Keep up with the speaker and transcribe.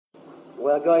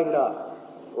We're going down.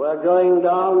 We're going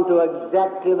down to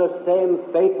exactly the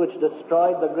same fate which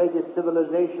destroyed the greatest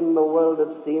civilization the world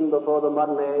had seen before the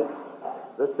modern age,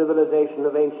 the civilization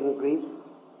of ancient Greece,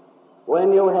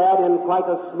 when you had in quite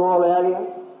a small area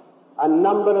a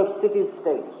number of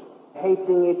city-states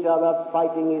hating each other,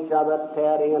 fighting each other,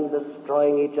 tearing and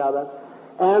destroying each other,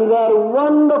 and that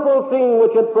wonderful thing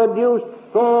which had produced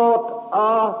thought,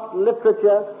 art,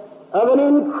 literature of an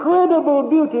incredible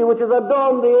beauty which has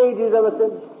adorned the ages ever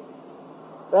since.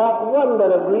 That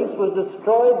wonder of Greece was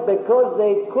destroyed because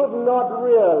they could not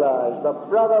realize the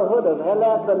brotherhood of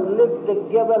Hellas and live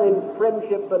together in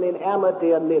friendship and in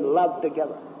amity and in love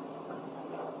together.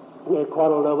 They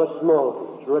quarreled over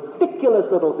small things,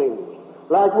 ridiculous little things,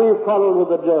 like we've quarreled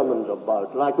with the Germans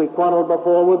about, like we quarreled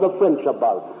before with the French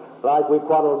about, like we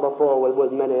quarreled before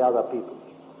with many other people.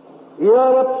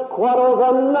 Europe's quarrels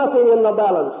are nothing in the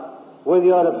balance with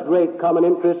Europe's great common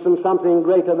interests and something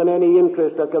greater than any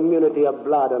interest, a community of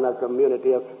blood and a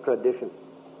community of tradition.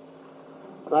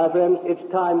 My friends,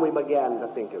 it's time we began to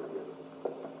think of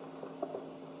this.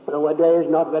 There were days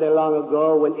not very long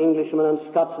ago when Englishmen and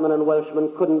Scotsmen and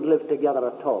Welshmen couldn't live together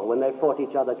at all, when they fought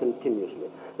each other continuously.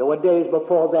 There were days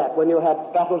before that when you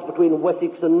had battles between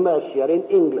Wessex and Mercia in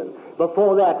England.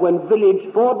 Before that when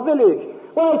village fought village.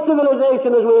 Well,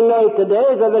 civilization as we know it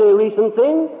today is a very recent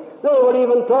thing. They were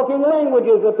even talking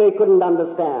languages that they couldn't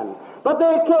understand. But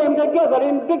they came together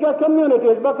in bigger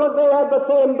communities because they had the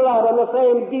same blood and the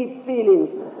same deep feelings.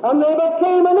 And they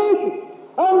became a nation.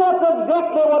 And that's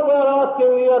exactly what we're asking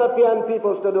the European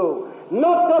peoples to do.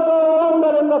 Not to go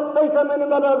under in the faith and in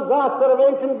the disaster of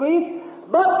ancient Greece,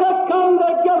 but to come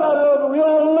together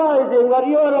realizing that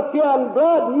European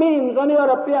blood means an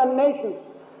European nation.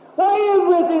 Why,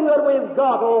 everything that we've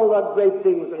got, all the great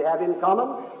things we have in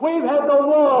common. We've had the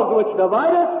wars which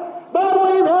divide us, but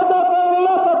we've had the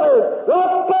philosophers, the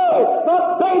poets, the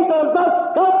painters, the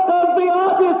sculptors, the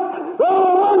artists, the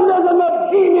wonders and the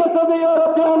genius of the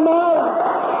European mind.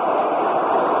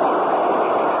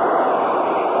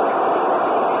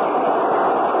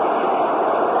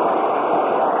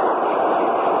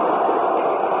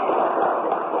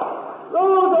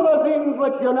 Those are the things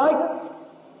which unite us.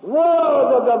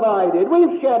 Worlds are divided.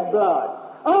 We've shed blood.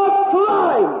 Our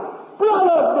crime,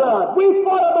 blood. We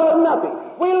fought about nothing.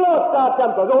 We lost our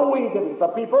tempers. Oh, we didn't. The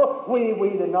people, we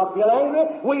did not feel angry.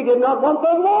 We did not want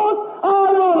the wars.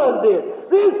 Our rulers did.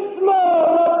 This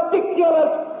small, ridiculous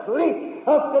clique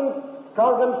of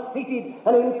conceited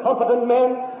and incompetent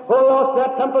men who lost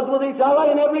their tempers with each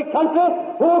other in every country,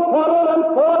 who quarreled and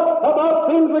fought about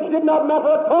things which did not matter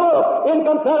at all in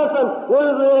comparison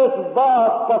with this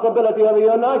vast possibility of a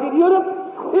united Europe.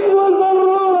 It was the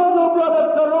rulers who brought us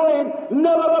to ruin,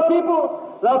 never the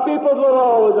people. The peoples will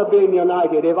always have been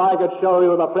united. If I could show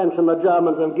you the French and the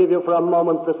Germans and give you for a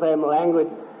moment the same language,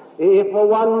 if for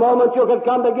one moment you could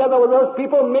come together with those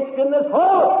people mixed in this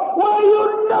hall, why,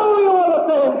 you know you are the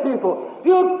same people.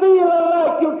 You'd feel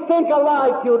alike, you'd think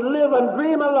alike, you'd live and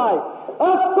dream alike.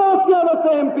 Of course you're the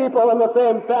same people and the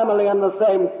same family and the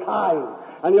same kind.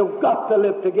 And you've got to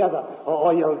live together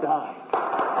or you'll die.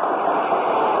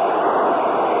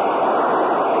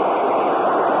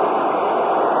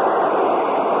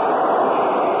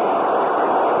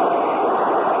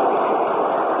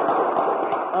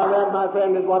 My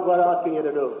friend, is what we're asking you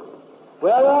to do.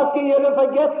 We're asking you to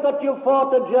forget that you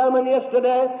fought a German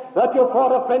yesterday, that you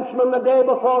fought a Frenchman the day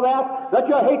before that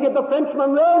you hated the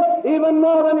Frenchman then, even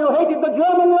more than you hated the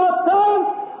German last time.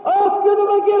 Ask you to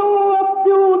forget all the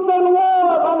feuds and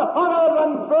wars and horror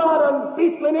and blood and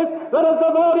beastliness that has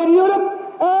divided Europe,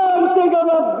 and think of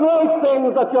the great things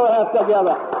that you have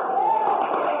together.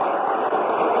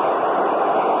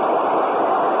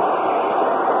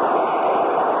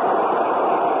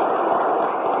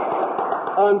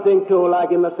 And think, too,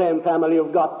 like in the same family,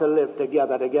 you've got to live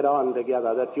together, to get on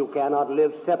together, that you cannot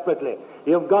live separately.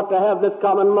 You've got to have this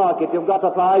common market. You've got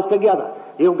to rise together.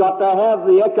 You've got to have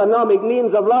the economic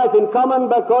means of life in common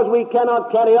because we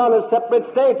cannot carry on as separate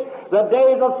states. The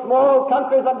days of small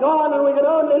countries are gone and we can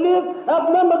only live as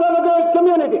members of a great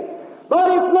community. But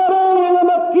it's not only the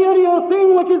material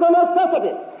thing which is a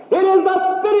necessity. It is the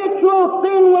spiritual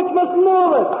thing which must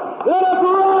move us. Let us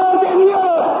rise in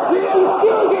Europe, the